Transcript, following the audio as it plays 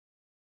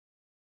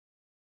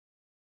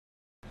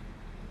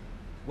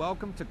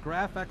Welcome to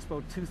Graph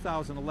Expo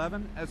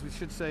 2011. As we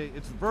should say,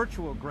 it's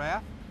virtual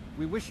graph.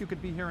 We wish you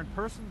could be here in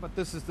person, but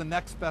this is the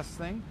next best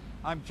thing.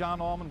 I'm John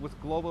Allman with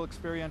Global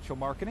Experiential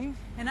Marketing.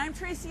 And I'm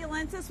Tracy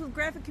Alentis with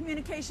Graphic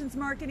Communications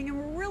Marketing, and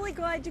we're really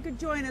glad you could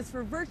join us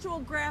for Virtual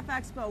Graph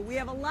Expo. We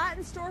have a lot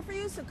in store for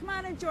you, so come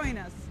on and join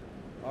us.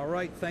 All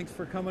right, thanks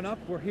for coming up.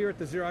 We're here at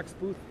the Xerox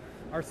booth.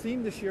 Our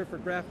theme this year for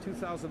Graph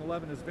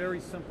 2011 is very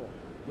simple.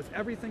 With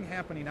everything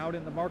happening out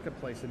in the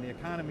marketplace and the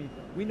economy,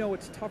 we know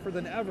it's tougher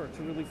than ever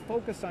to really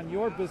focus on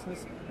your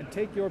business and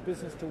take your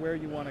business to where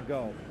you want to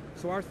go.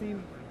 So our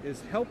theme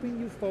is helping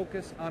you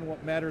focus on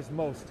what matters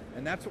most,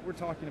 and that's what we're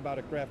talking about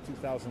at Graph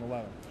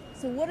 2011.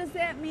 So what does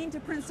that mean to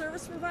print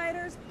service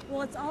providers?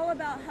 Well, it's all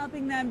about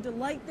helping them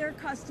delight their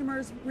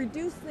customers,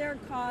 reduce their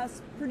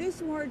costs,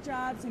 produce more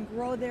jobs, and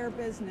grow their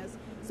business.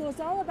 So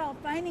it's all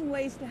about finding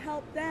ways to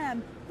help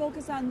them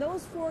focus on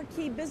those 4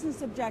 key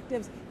business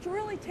objectives to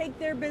really take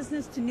their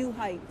business to new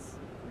heights.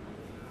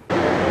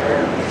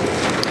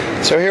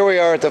 So here we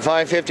are at the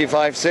 550,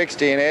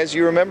 560, and as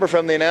you remember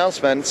from the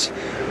announcements,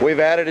 we've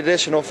added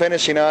additional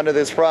finishing onto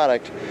this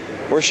product.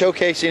 We're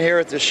showcasing here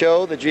at the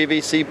show the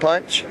GVC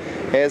Punch,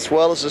 as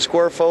well as the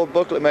Square Fold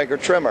Booklet Maker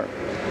Trimmer.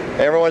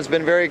 Everyone's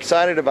been very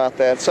excited about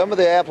that. Some of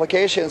the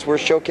applications we're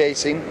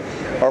showcasing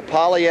are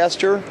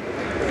polyester,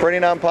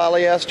 printing on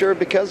polyester.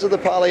 Because of the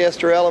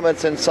polyester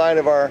elements inside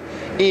of our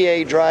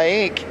EA dry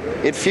ink,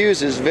 it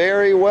fuses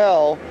very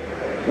well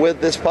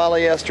with this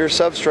polyester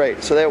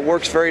substrate, so that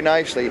works very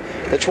nicely.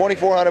 The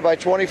 2400 by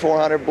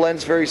 2400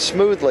 blends very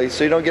smoothly,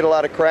 so you don't get a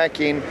lot of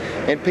cracking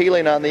and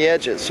peeling on the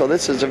edges. So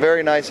this is a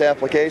very nice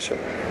application.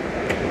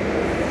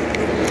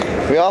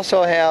 We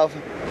also have,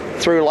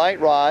 through Light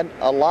Rod,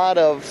 a lot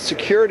of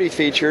security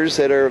features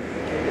that are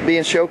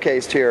being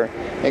showcased here,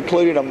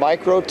 including a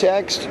micro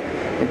text,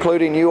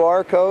 including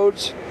UR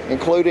codes,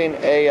 including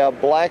a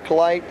black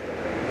light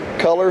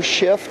color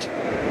shift.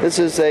 This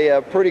is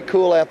a pretty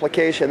cool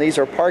application. These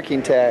are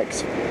parking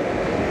tags.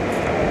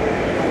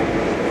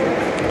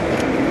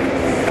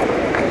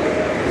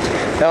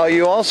 Now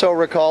you also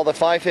recall the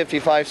 550,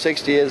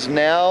 560 is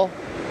now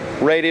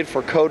rated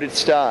for coded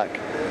stock.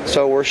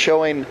 So we're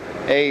showing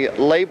a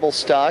label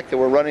stock that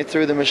we're running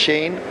through the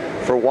machine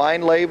for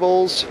wine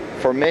labels,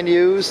 for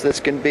menus.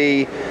 This can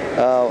be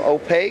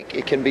opaque,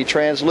 it can be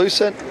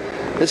translucent.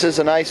 This is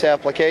a nice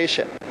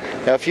application.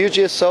 Now if you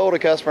just sold a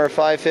customer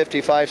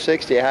 550,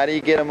 560, how do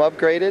you get them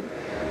upgraded?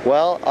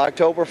 Well,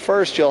 October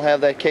 1st you'll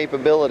have that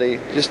capability.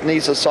 Just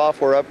needs a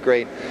software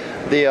upgrade.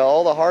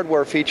 All the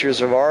hardware features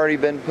have already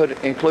been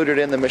included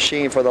in the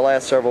machine for the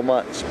last several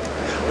months.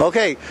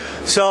 Okay,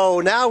 so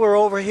now we're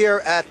over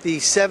here at the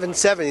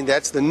 770.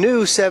 That's the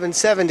new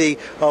 770,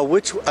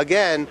 which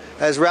again,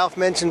 as Ralph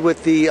mentioned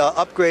with the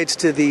upgrades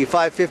to the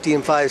 550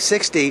 and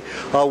 560,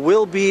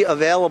 will be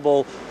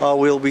available.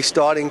 We'll be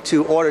starting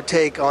to order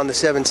take on the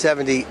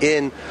 770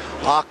 in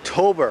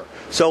October.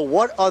 So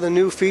what are the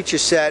new feature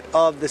set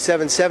of the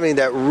 770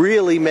 that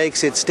really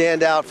makes it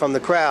stand out from the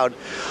crowd?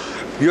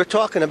 You're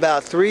talking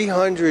about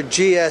 300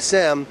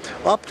 GSM,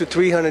 up to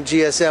 300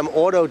 GSM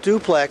auto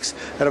duplex,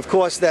 and of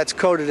course that's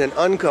coded and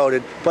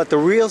uncoded, but the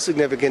real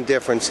significant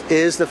difference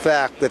is the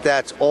fact that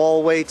that's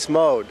all weights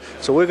mode.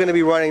 So we're going to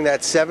be running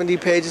that 70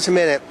 pages a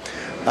minute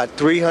at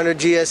 300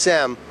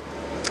 GSM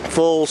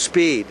full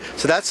speed.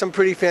 So that's some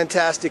pretty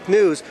fantastic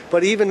news,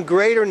 but even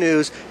greater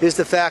news is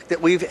the fact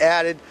that we've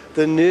added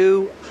the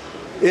new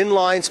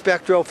inline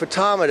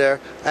spectrophotometer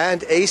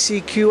and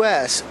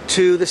ACQS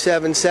to the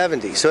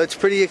 770. So it's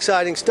pretty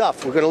exciting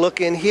stuff. We're going to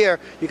look in here.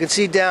 You can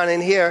see down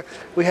in here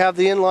we have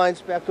the inline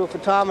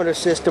spectrophotometer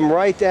system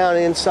right down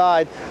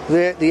inside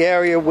the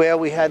area where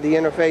we had the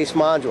interface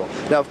module.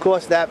 Now of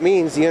course that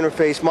means the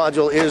interface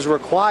module is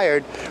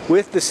required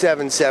with the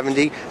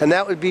 770, and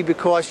that would be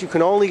because you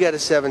can only get a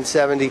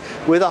 770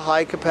 with a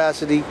high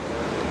capacity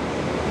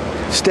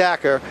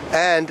stacker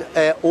and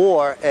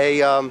or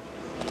a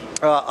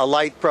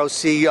Light Pro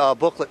C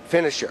booklet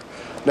finisher.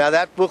 Now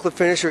that booklet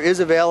finisher is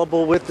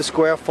available with the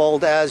Square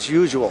Fold as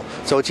usual.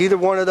 So it's either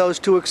one of those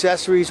 2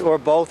 accessories or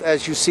both,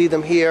 as you see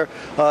them here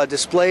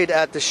displayed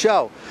at the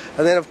show.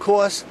 And then of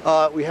course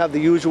we have the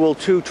usual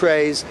 2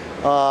 trays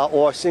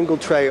or single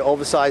tray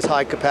oversized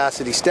high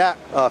capacity stack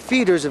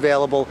feeders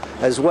available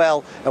as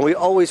well. And we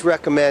always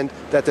recommend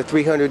that the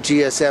 300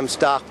 GSM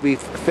stock be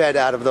fed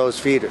out of those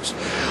feeders.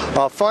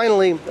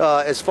 Finally,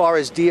 as far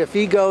as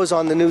DFE goes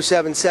on the new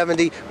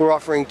 770, we're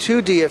offering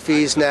 2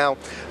 DFEs now.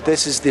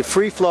 This is the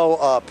Free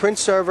Flow print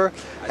server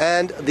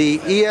and the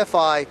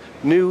EFI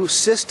new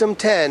System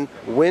 10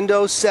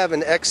 Windows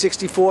 7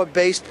 x64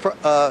 based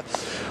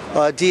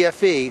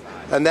DFE,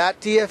 and that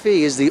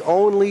DFE is the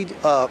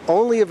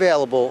only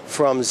available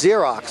from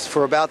Xerox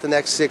for about the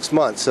next 6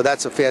 months. So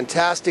that's a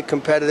fantastic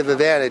competitive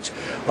advantage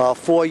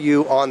for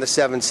you on the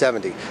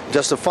 770.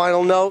 Just a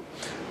final note,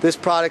 this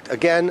product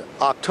again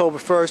October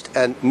 1st,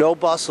 and no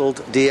bustled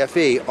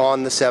DFE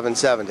on the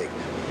 770.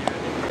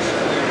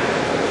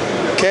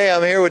 Okay,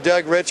 I'm here with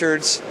Doug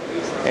Richards,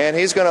 and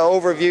he's going to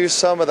overview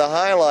some of the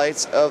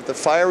highlights of the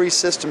Fiery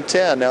System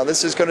 10. Now,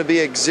 this is going to be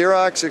a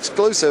Xerox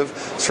exclusive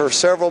for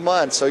several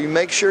months, so you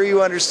make sure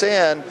you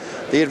understand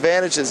the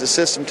advantages the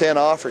System 10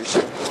 offers.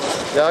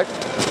 Doug?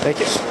 Thank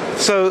you.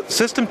 So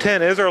System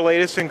 10 is our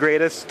latest and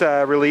greatest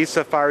release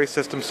of Fiery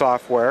System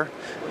software.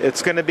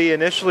 It's going to be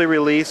initially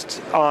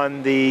released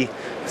on the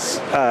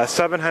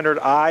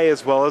 700i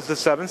as well as the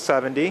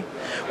 770.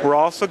 We're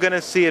also going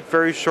to see it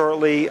very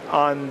shortly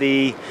on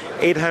the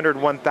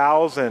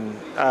 800-1000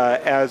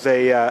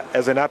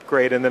 as an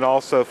upgrade, and then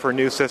also for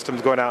new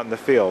systems going out in the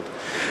field.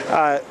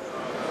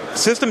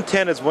 System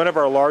 10 is one of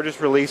our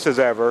largest releases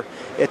ever.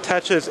 It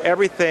touches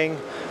everything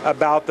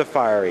about the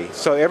Fiery.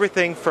 So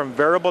everything from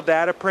variable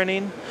data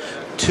printing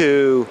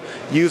to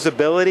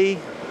usability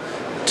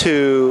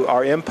to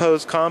our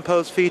impose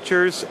compose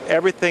features,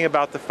 everything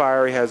about the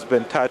Fiery has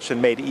been touched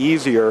and made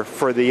easier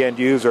for the end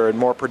user and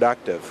more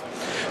productive.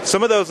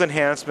 Some of those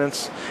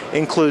enhancements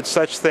include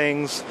such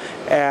things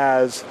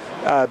as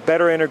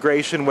better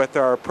integration with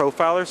our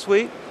Profiler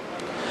suite.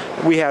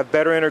 We have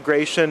better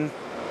integration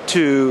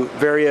to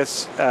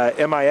various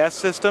MIS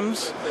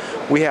systems.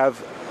 We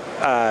have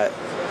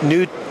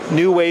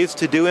new ways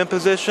to do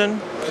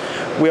imposition.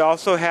 We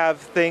also have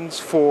things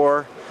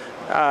for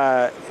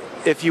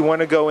if you want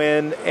to go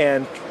in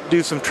and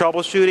do some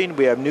troubleshooting.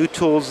 We have new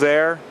tools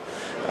there,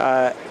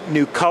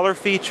 new color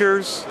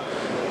features,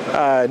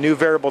 new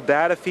variable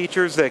data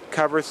features that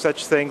cover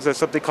such things as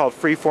something called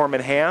Freeform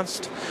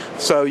Enhanced.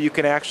 So you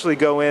can actually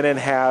go in and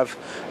have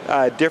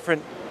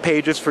different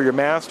pages for your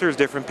masters,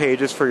 different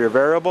pages for your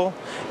variable,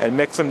 and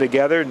mix them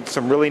together, and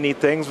some really neat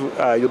things.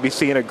 You'll be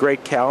seeing a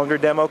great calendar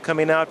demo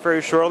coming out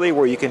very shortly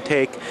where you can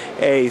take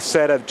a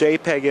set of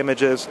JPEG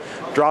images,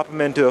 drop them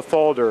into a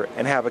folder,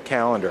 and have a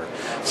calendar.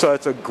 So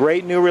it's a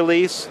great new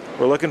release.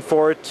 We're looking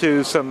forward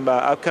to some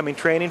upcoming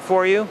training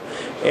for you,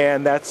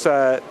 and that's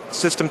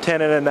System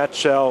 10 in a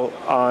nutshell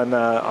on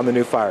the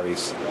new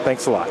Firies.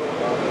 Thanks a lot.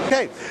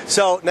 Okay,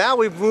 so now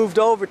we've moved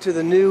over to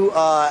the new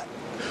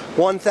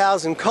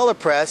 1000 color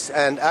press,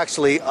 and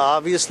actually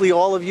obviously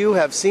all of you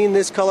have seen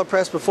this color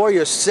press before.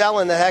 You're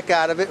selling the heck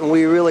out of it, and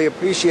we really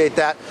appreciate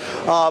that,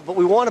 but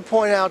we want to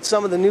point out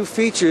some of the new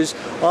features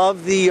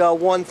of the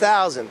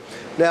 1000.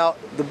 Now,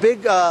 the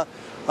big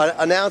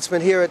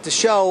announcement here at the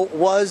show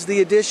was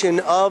the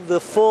addition of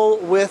the full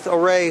width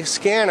array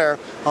scanner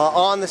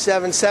on the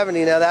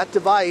 770. Now, that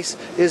device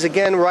is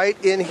again right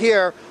in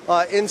here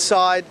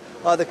inside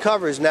the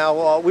covers.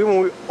 Now, we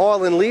were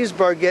all in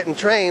Leesburg getting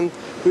trained.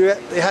 We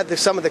had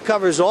some of the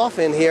covers off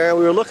in here, and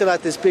we were looking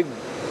at this big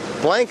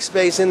blank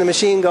space in the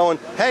machine going,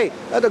 hey,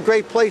 that's a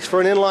great place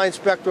for an inline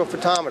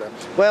spectrophotometer.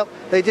 Well,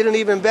 they did an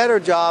even better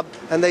job,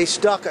 and they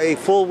stuck a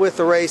full width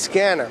array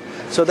scanner.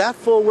 So that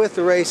full width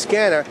array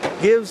scanner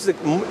gives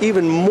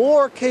even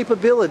more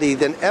capability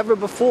than ever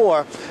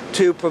before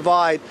to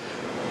provide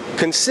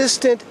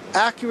consistent,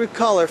 accurate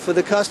color for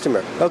the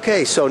customer.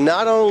 Okay, so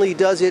not only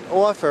does it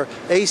offer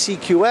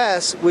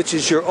ACQS, which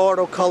is your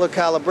auto color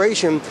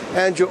calibration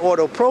and your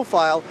auto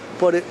profile,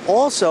 but it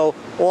also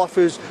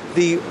offers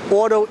the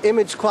auto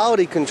image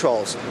quality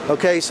controls.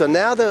 Okay, so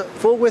now the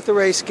full width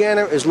array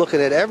scanner is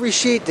looking at every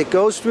sheet that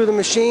goes through the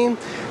machine,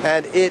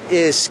 and it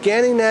is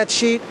scanning that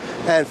sheet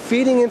and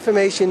feeding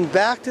information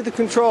back to the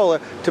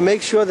controller to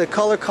make sure the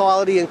color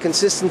quality and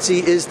consistency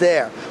is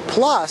there.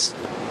 Plus,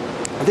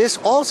 this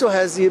also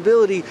has the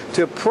ability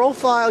to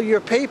profile your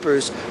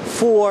papers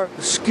for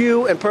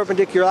skew and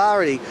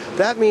perpendicularity.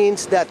 That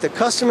means that the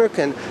customer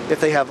can,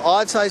 if they have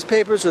odd-sized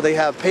papers or they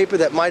have paper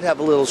that might have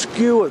a little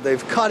skew or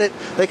they've cut it,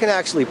 they can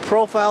actually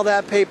profile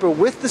that paper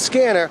with the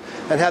scanner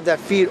and have that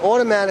feed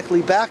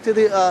automatically back to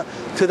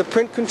the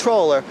print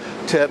controller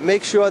to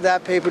make sure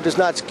that paper does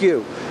not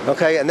skew.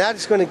 Okay, and that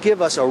is going to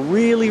give us a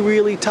really,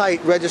 really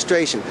tight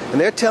registration. And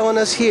they're telling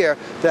us here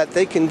that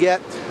they can get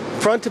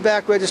front to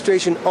back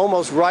registration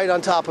almost right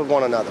on top of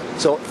one another.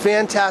 So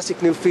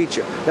fantastic new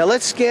feature. Now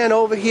let's scan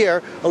over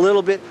here a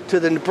little bit to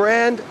the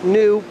brand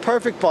new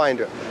Perfect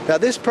Binder. Now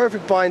this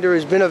Perfect Binder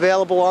has been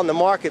available on the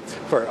market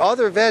for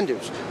other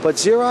vendors, but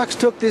Xerox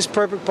took this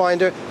Perfect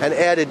Binder and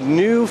added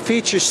new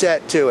feature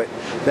set to it.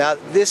 Now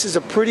this is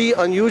a pretty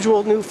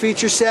unusual new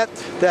feature set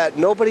that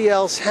nobody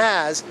else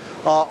has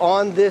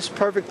on this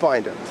Perfect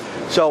Binder.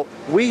 So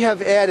we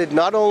have added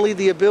not only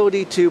the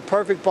ability to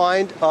perfect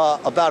bind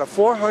about a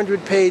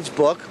 400-page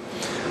book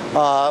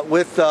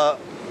with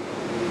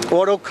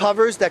auto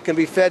covers that can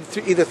be fed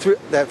through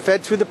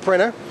fed through the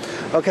printer,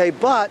 okay,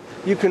 but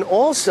you can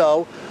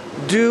also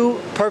do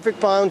perfect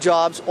bound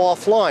jobs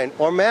offline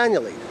or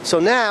manually.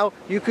 So now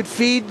you could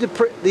feed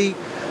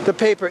the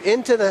paper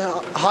into the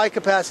high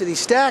capacity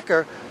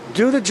stacker,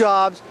 do the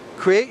jobs,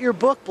 create your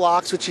book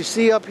blocks, which you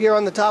see up here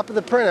on the top of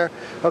the printer,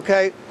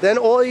 okay? Then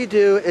all you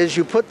do is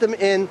you put them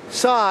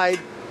inside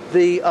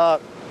the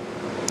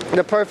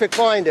Perfect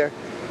Binder,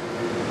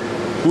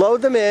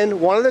 load them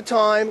in one at a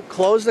time,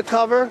 close the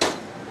cover,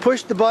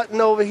 push the button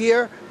over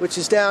here, which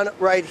is down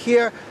right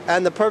here,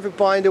 and the Perfect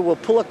Binder will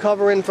pull a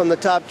cover in from the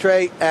top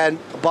tray and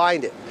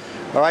bind it.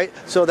 All right,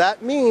 so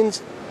that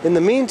means In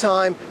the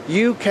meantime,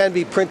 you can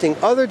be printing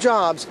other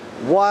jobs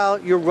while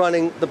you're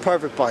running the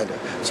Perfect Binder.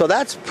 So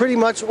that's pretty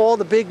much all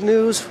the big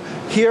news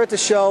here at the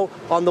show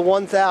on the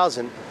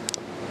 1000.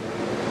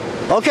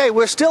 Okay,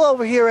 we're still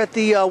over here at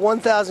the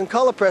 1000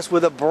 Color Press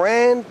with a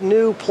brand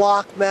new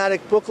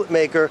Plockmatic booklet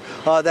maker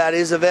that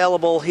is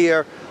available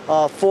here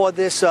for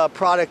this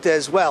product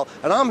as well.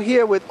 And I'm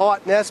here with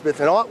Art Nesmith,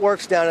 and Art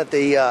works down at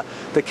the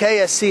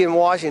KSC in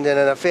Washington,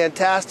 and a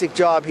fantastic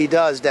job he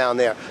does down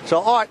there.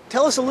 So Art,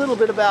 tell us a little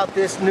bit about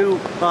this new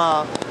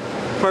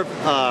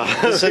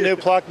This is a new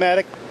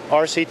Plockmatic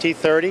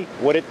RCT30.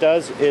 What it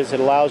does is it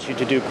allows you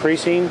to do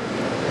creasing,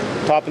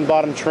 top and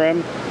bottom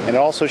trim, and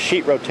also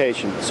sheet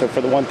rotation. So for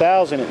the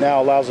 1000, it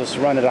now allows us to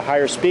run at a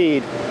higher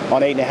speed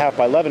on 8.5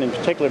 by 11 in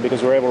particular,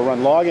 because we're able to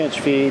run log inch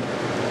feed,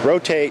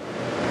 rotate,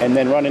 and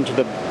then run into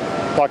the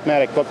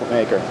Plockmatic booklet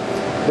maker.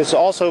 This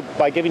also,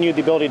 by giving you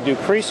the ability to do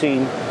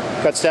creasing,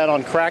 cuts down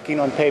on cracking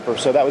on paper.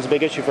 So that was a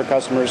big issue for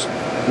customers.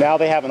 Now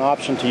they have an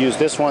option to use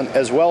this one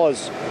as well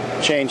as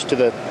change to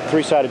the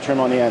three-sided trim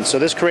on the end. So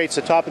this creates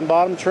the top and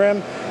bottom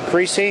trim,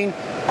 creasing,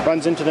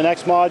 runs into the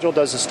next module,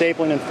 does the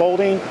stapling and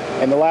folding,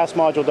 and the last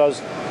module does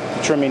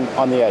the trimming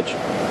on the edge.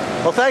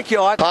 Well, thank you,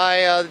 Art.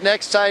 The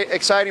next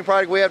exciting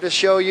product we have to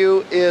show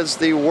you is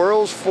the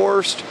world's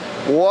first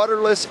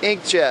waterless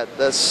inkjet,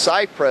 the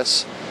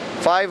Cypress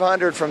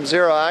 500 from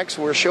Xerox.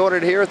 We're showing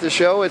it here at the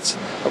show. It's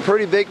a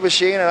pretty big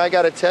machine, and I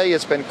got to tell you,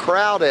 it's been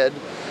crowded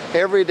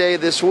every day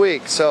this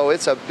week, so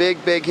it's a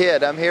big, big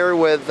hit. I'm here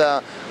with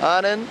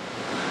Anand,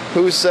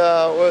 who's,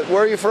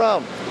 where are you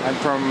from? I'm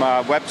from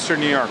Webster,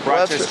 New York,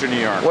 Rochester, New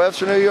York.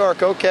 Webster, New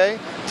York, okay.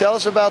 Tell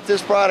us about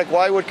this product.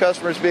 Why would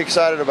customers be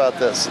excited about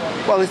this?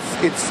 Well,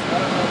 it's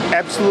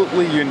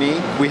absolutely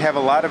unique. We have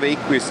a lot of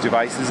aqueous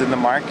devices in the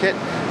market,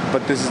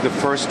 but this is the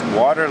first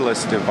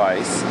waterless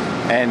device,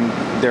 and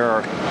there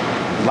are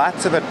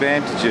lots of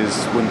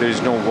advantages when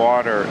there's no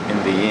water in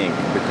the ink,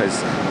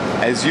 because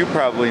as you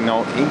probably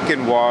know,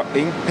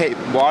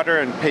 water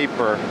and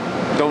paper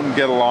don't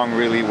get along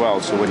really well.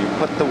 So when you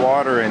put the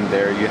water in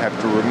there, you have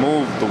to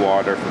remove the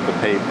water from the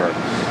paper.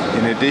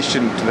 In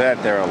addition to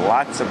that, there are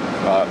lots of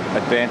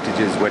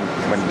advantages when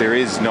there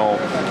is no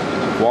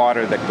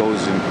water that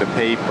goes into the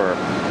paper,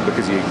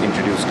 because you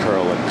introduce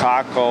curl and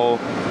cockle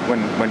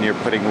when you're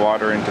putting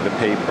water into the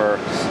paper,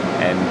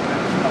 and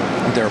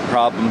there are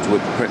problems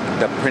with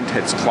the print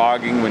heads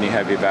clogging when you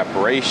have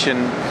evaporation.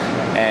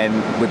 And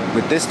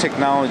with this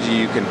technology,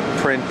 you can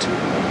print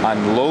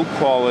on low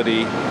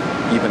quality,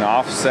 even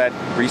offset,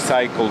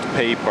 recycled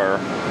paper,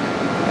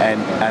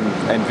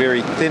 and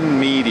very thin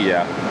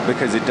media,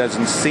 because it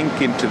doesn't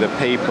sink into the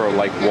paper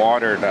like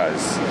water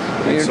does.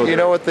 You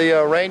know what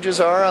the ranges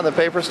are on the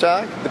paper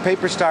stock? The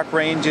paper stock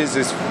ranges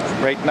is,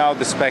 right now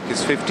the spec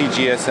is 50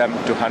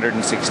 GSM to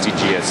 160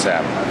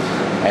 GSM.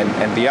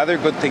 And the other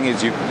good thing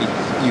is you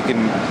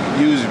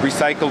can use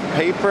recycled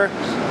paper,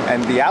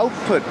 and the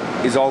output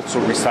is also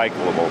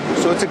recyclable.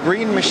 So it's a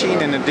green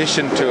machine in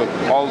addition to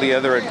all the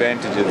other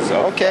advantages.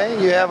 Okay,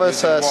 you have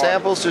us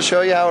samples to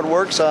show you how it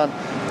works on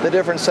the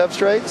different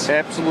substrates?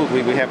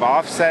 Absolutely. We have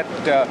offset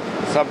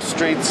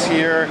substrates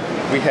here.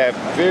 We have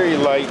very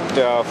light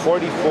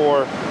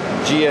 44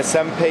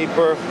 GSM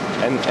paper,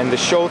 and the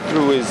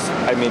show-through is,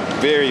 I mean,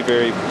 very,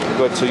 very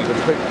good. So you can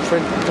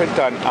print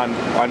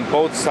on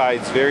both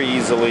sides very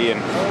easily,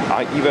 and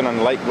even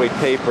on lightweight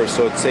paper,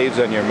 so it saves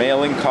on your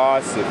mailing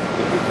costs if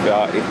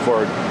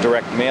for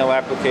direct mail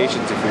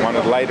applications, if you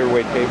wanted lighter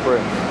weight paper,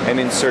 and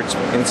insert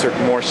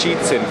more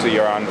sheets into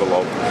your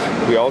envelope.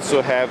 We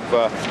also have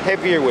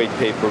heavier weight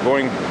paper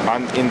going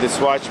on in this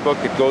watch book.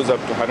 It goes up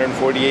to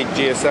 148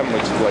 GSM,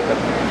 which is like a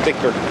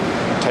thicker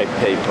type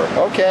paper.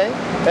 Okay,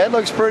 that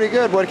looks pretty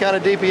good. What kind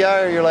of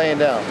DPI are you laying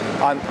down?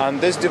 On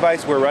this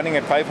device, we're running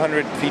at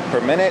 500 feet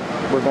per minute.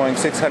 We're going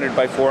 600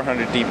 by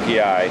 400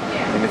 DPI.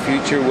 In the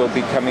future, we'll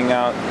be coming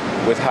out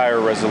with higher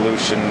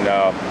resolution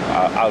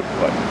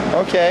output.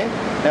 Okay.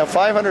 Now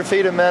 500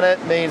 feet a minute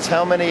means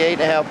how many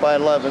 8.5 by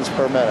 11s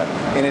per minute?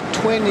 In a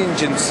twin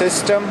engine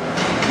system,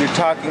 you're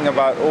talking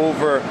about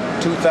over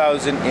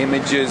 2,000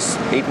 images,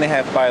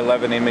 8.5 by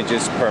 11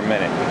 images per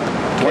minute.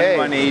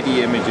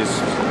 2180 images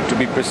to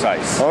be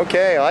precise.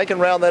 Okay, I can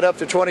round that up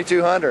to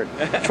 2,200.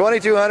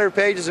 2,200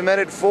 pages a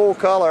minute, full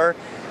color.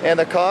 And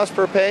the cost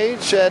per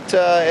page at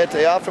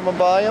the optimum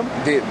volume?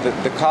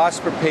 The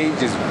cost per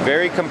page is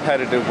very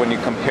competitive when you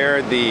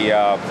compare the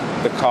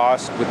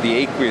cost with the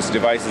aqueous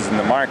devices in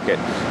the market.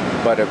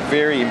 But a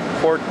very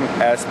important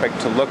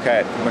aspect to look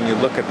at when you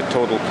look at the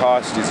total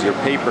cost is your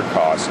paper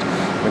cost.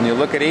 When you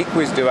look at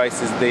aqueous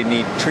devices, they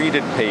need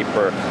treated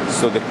paper.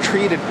 So the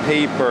treated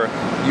paper,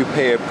 you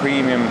pay a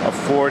premium of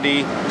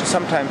 40 to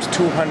sometimes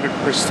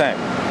 200%.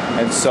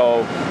 And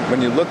so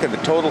when you look at the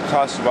total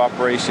cost of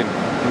operation,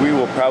 we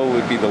will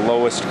probably be the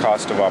lowest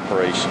cost of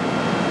operation.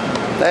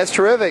 That's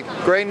terrific.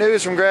 Great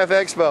news from Graph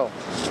Expo.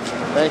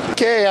 Thank you.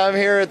 Okay, I'm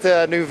here at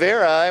the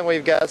Nuvera, and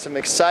we've got some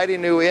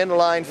exciting new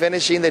inline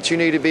finishing that you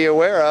need to be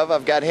aware of.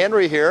 I've got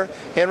Henry here.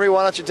 Henry,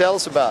 why don't you tell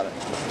us about it?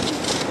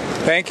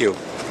 Thank you.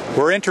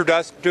 We're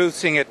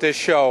introducing at this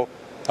show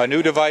a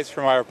new device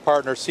from our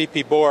partner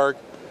CP Borg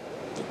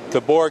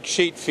the Borg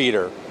sheet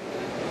feeder.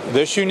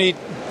 This unique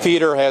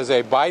feeder has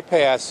a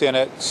bypass in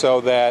it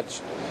so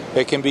that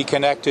it can be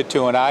connected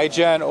to an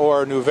iGen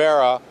or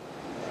Nuvera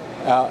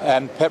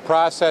and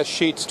process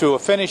sheets to a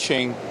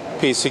finishing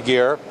piece of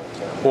gear,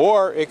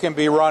 or it can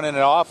be run in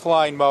an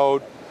offline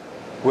mode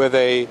with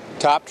a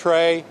top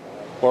tray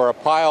or a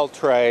pile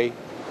tray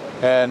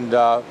and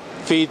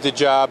feed the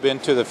job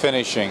into the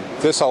finishing.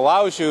 This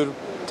allows you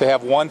to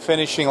have one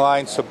finishing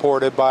line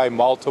supported by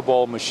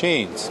multiple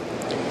machines.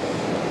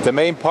 The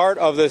main part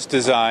of this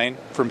design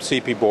from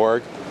CP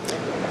Borg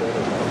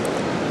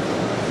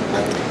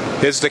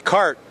is the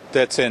cart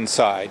that's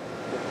inside.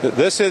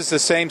 This is the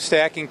same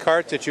stacking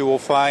cart that you will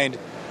find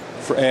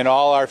in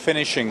all our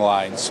finishing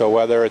lines. So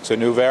whether it's a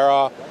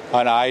Nuvera,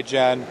 an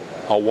iGen,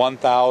 a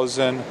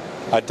 1000,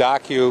 a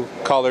Docu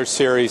Color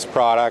Series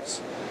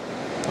products,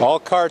 all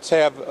carts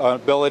have an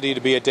ability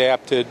to be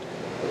adapted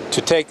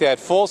to take that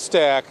full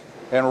stack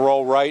and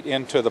roll right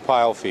into the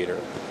pile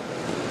feeder.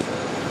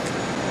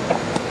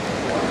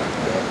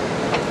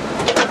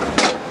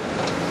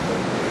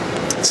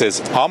 It's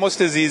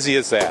almost as easy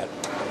as that.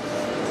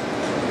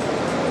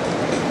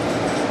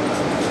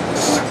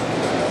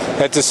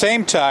 At the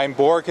same time,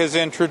 Borg has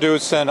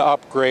introduced an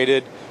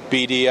upgraded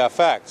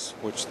BDFX,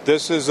 which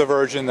this is a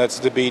version that's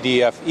the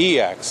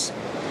BDF-EX.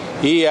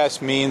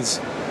 ES means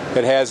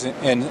it has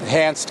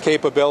enhanced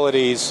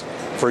capabilities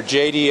for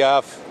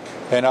JDF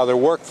and other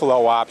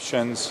workflow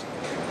options.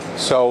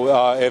 So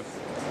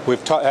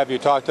have you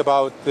talked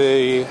about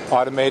the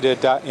automated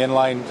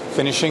inline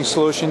finishing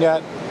solution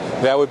yet?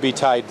 That would be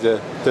tied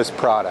to this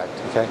product.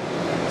 Okay.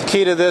 The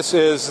key to this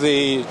is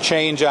the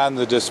change on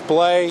the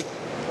display.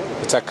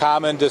 It's a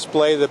common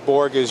display that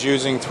Borg is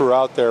using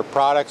throughout their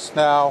products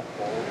now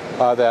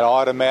that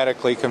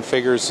automatically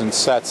configures and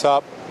sets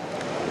up.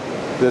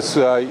 This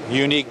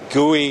unique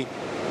GUI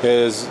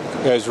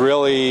is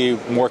really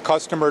more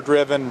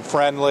customer-driven,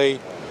 friendly,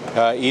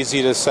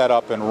 easy to set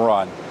up and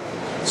run.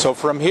 So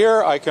from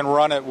here I can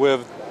run it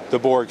with the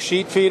Borg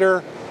sheet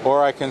feeder,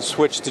 or I can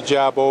switch the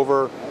job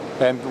over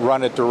and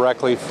run it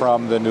directly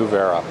from the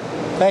Nuvera.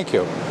 Thank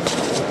you.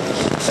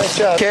 Nice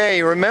job.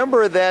 Okay,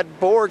 remember that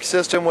Borg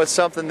system was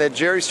something that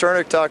Jerry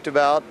Sternick talked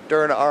about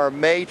during our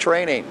May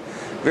training.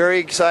 Very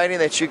exciting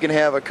that you can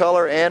have a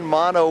color and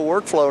mono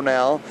workflow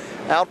now.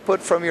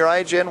 Output from your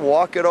iGen,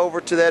 walk it over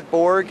to that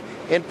Borg,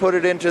 input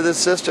it into the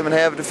system and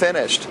have it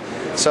finished.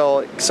 So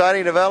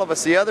exciting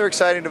developments. The other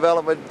exciting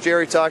development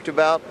Jerry talked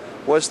about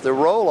was the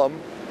Roll'em,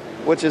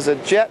 which is a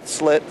jet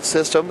slit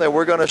system that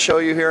we're going to show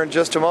you here in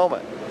just a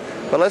moment.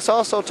 But let's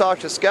also talk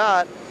to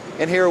Scott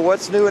and hear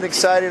what's new and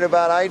exciting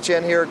about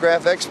iGen here at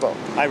Graph Expo.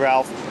 Hi,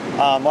 Ralph.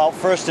 Well,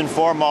 first and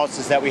foremost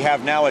is that we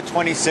have now a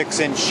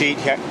 26-inch sheet,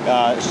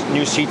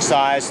 new sheet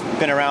size.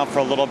 Been around for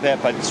a little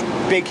bit, but it's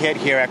a big hit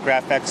here at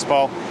Graph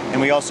Expo. And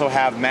we also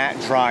have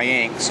matte dry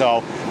ink.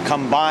 So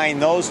combine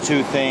those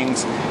two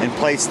things and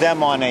place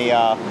them on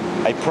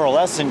a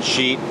pearlescent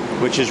sheet,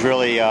 which is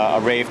really a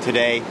rave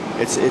today.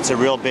 It's a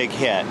real big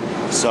hit.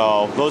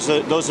 So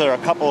those are a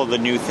couple of the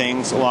new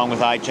things along with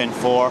iGen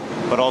 4,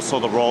 but also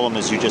the Roll'em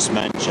as you just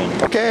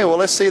mentioned. Okay, well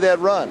let's see that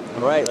run.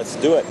 All right, let's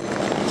do it.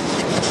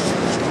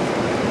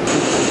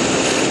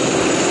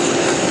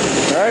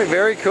 All right,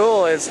 very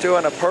cool. It's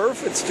doing a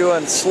perf, it's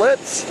doing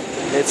slits,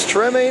 it's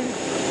trimming.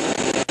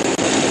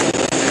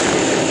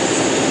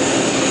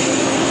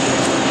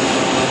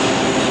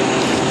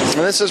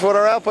 And this is what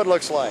our output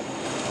looks like.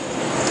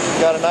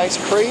 Got a nice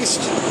crease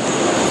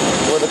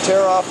with a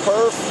tear-off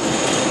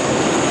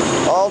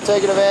perf, all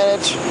taking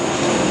advantage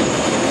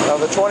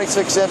of the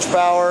 26-inch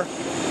power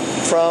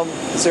from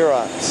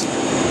Xerox.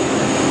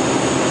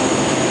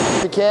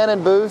 The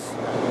Canon booth.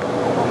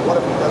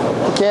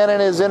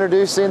 Canon is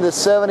introducing the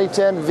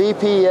 7010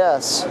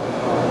 VPS.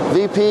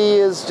 VP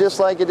is just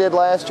like it did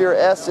last year.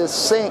 S is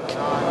sync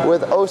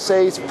with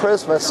Osei's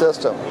Prisma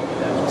system.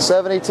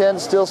 7010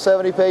 still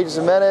 70 pages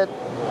a minute.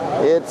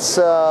 It's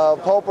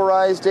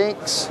pulverized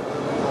inks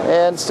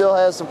and still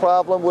has the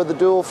problem with the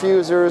dual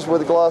fusers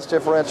with the gloss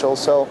differential.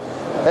 So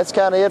that's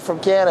kind of it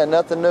from Canon,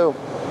 nothing new.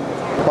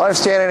 Well, I'm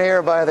standing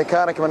here by the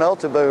Konica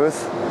Minolta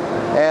booth,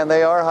 and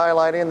they are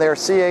highlighting their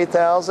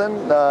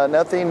C8000.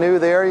 Nothing new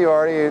there. You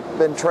already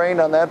been trained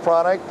on that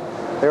product.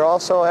 They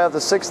also have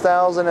the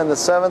 6000 and the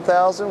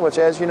 7000, which,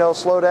 as you know,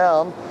 slow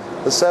down.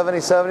 The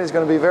 7070 is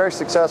going to be very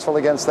successful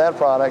against that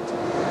product.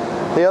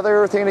 The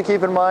other thing to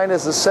keep in mind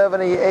is the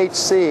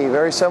 70HC,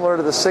 very similar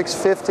to the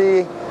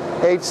 650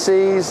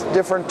 HC's,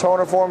 different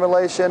toner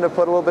formulation to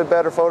put a little bit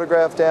better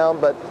photograph down,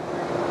 but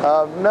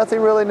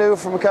nothing really new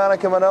from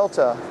Konica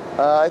Minolta.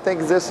 I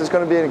think this is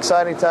going to be an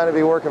exciting time to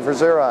be working for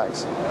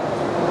Xerox.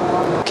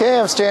 Okay,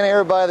 I'm standing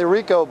here by the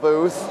Ricoh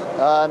booth.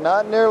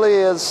 Not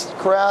nearly as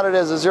crowded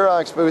as the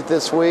Xerox booth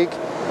this week.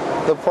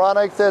 The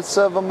product that's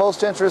of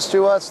most interest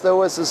to us,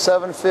 though, is the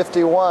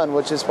 751,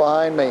 which is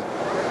behind me.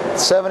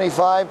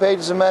 75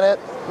 pages a minute,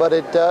 but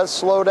it does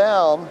slow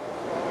down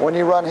when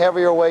you run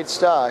heavier weight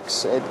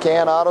stocks. It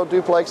can auto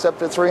duplex up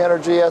to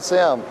 300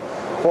 GSM.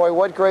 Boy,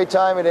 what great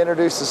timing to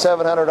introduce the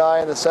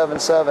 700i and the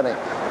 770.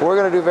 We're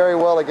going to do very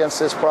well against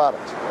this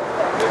product.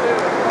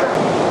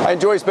 Hi I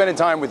enjoy spending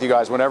time with you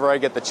guys whenever I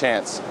get the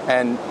chance.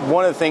 And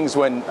one of the things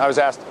when I was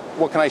asked,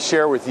 what can I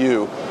share with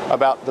you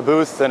about the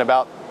booth and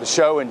about the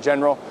show in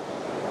general,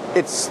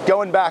 it's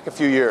going back a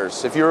few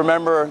years. If you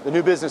remember the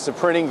new business of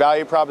printing,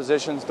 value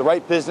propositions, the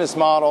right business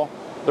model,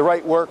 the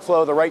right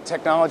workflow, the right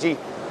technology,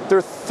 there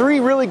are three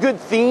really good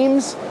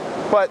themes,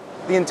 but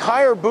the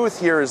entire booth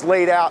here is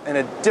laid out in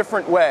a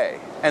different way.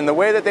 And the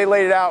way that they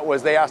laid it out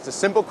was they asked a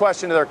simple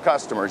question to their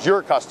customers,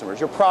 your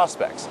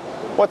prospects.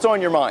 What's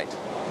on your mind?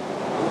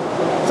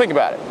 Think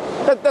about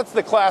it. That's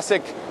the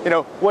classic,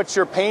 what's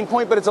your pain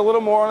point, but it's a little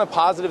more on a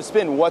positive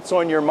spin. What's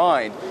on your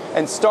mind?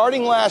 And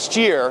starting last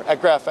year at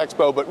Graph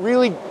Expo, but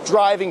really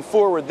driving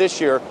forward this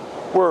year,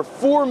 were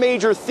 4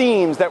 major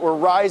themes that were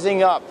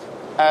rising up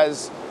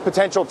as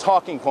potential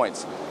talking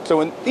points. So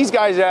when these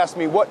guys asked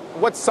me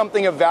what's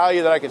something of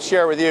value that I could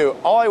share with you,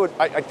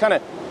 I'd kind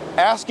of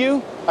ask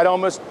you, I'd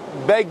almost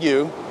beg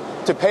you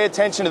to pay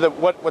attention to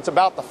what's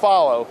about to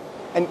follow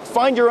and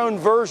find your own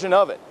version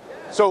of it.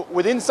 So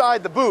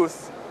inside the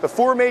booth, the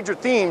 4 major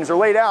themes are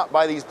laid out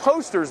by these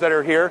posters that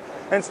are here,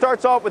 and it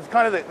starts off with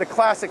kind of the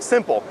classic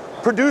simple.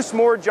 Produce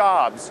more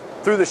jobs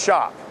through the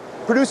shop.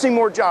 Producing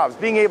more jobs,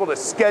 being able to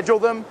schedule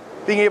them,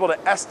 being able to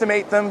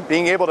estimate them,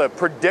 being able to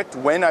predict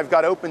when I've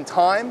got open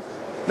time.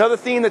 Another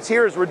theme that's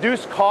here is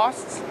reduce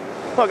costs.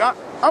 Look,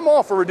 I'm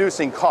all for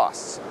reducing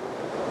costs,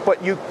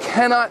 but you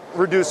cannot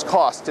reduce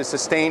costs to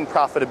sustain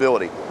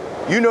profitability.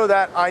 You know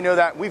that, I know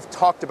that, we've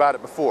talked about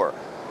it before.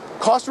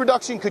 Cost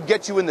reduction could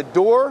get you in the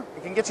door.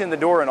 It can get you in the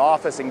door in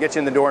office and get you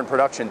in the door in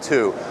production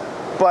too.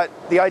 But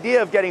the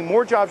idea of getting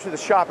more jobs through the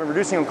shop and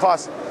reducing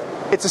costs,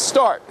 it's a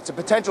start. It's a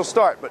potential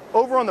start. But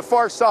over on the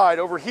far side,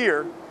 over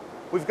here,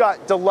 we've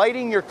got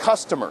delighting your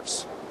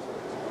customers.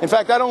 In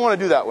fact, I don't want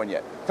to do that one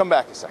yet. Come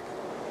back a second.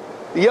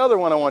 The other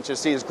one I want you to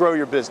see is grow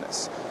your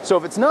business. So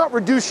if it's not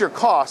reduce your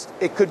cost,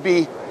 it could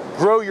be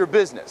grow your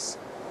business.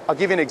 I'll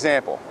give you an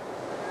example.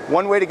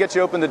 One way to get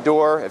you open the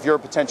door, if you're a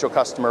potential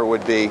customer,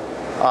 would be,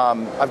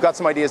 I've got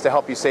some ideas to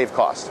help you save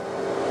cost.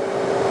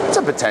 It's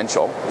a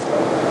potential.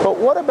 But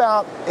what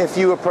about if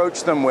you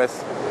approach them with,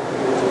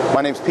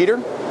 my name's Peter,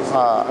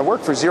 I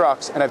work for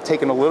Xerox, and I've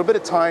taken a little bit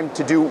of time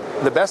to do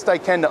the best I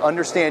can to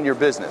understand your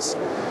business.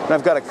 And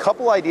I've got a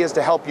couple ideas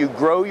to help you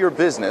grow your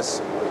business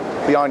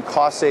beyond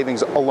cost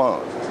savings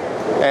alone.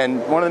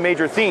 And one of the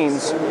major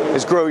themes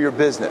is grow your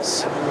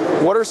business.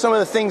 What are some of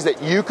the things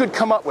that you could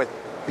come up with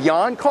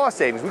beyond cost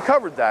savings? We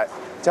covered that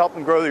to help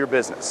them grow your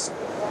business.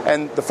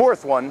 And the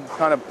fourth one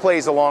kind of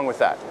plays along with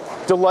that.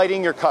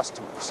 Delighting your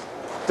customers.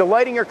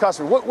 Delighting your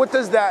customers. What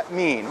does that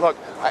mean? Look,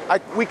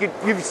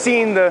 you've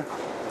seen the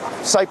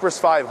Cypress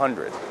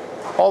 500,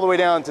 all the way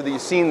down to you've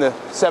seen the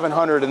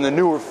 700 and the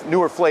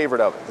newer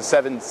flavored of it, the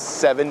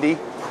 770.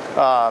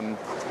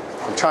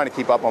 I'm trying to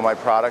keep up on my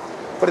product.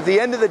 But at the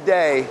end of the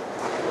day,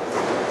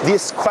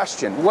 this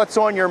question, what's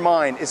on your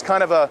mind, is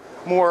kind of a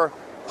more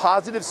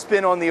positive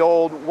spin on the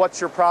old, what's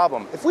your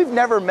problem? If we've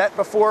never met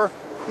before,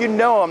 you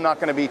know I'm not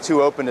going to be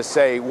too open to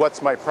say,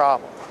 what's my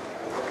problem?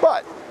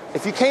 But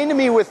if you came to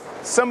me with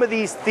some of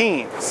these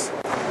themes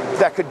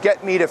that could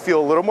get me to feel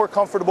a little more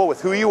comfortable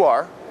with who you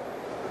are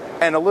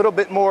and a little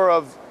bit more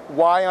of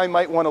why I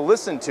might want to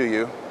listen to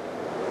you,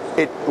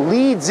 it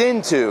leads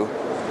into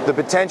the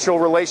potential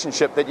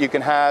relationship that you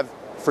can have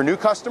for new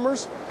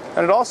customers,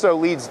 and it also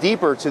leads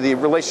deeper to the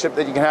relationship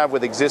that you can have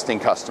with existing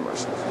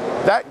customers.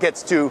 That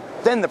gets to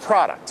then the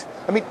product.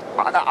 I mean,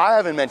 I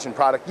haven't mentioned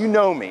product. You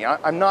know me.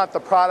 I'm not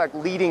the product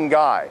leading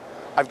guy.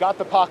 I've got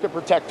the pocket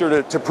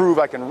protector to prove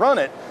I can run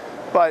it,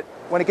 but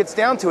when it gets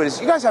down to it,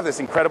 is you guys have this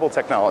incredible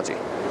technology.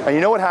 And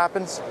you know what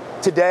happens?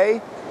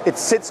 Today, it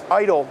sits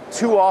idle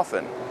too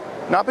often.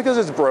 Not because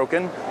it's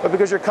broken, but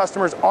because your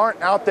customers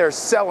aren't out there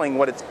selling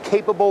what it's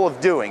capable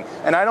of doing.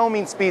 And I don't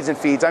mean speeds and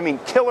feeds, I mean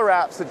killer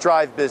apps that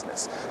drive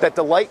business, that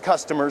delight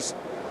customers,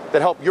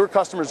 that help your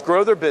customers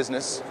grow their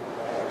business,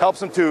 helps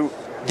them to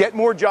get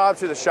more jobs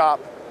through the shop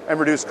and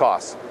reduce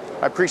costs.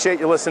 I appreciate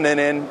you listening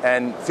in,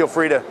 and feel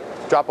free to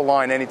drop a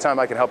line anytime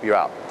I can help you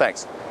out.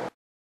 Thanks.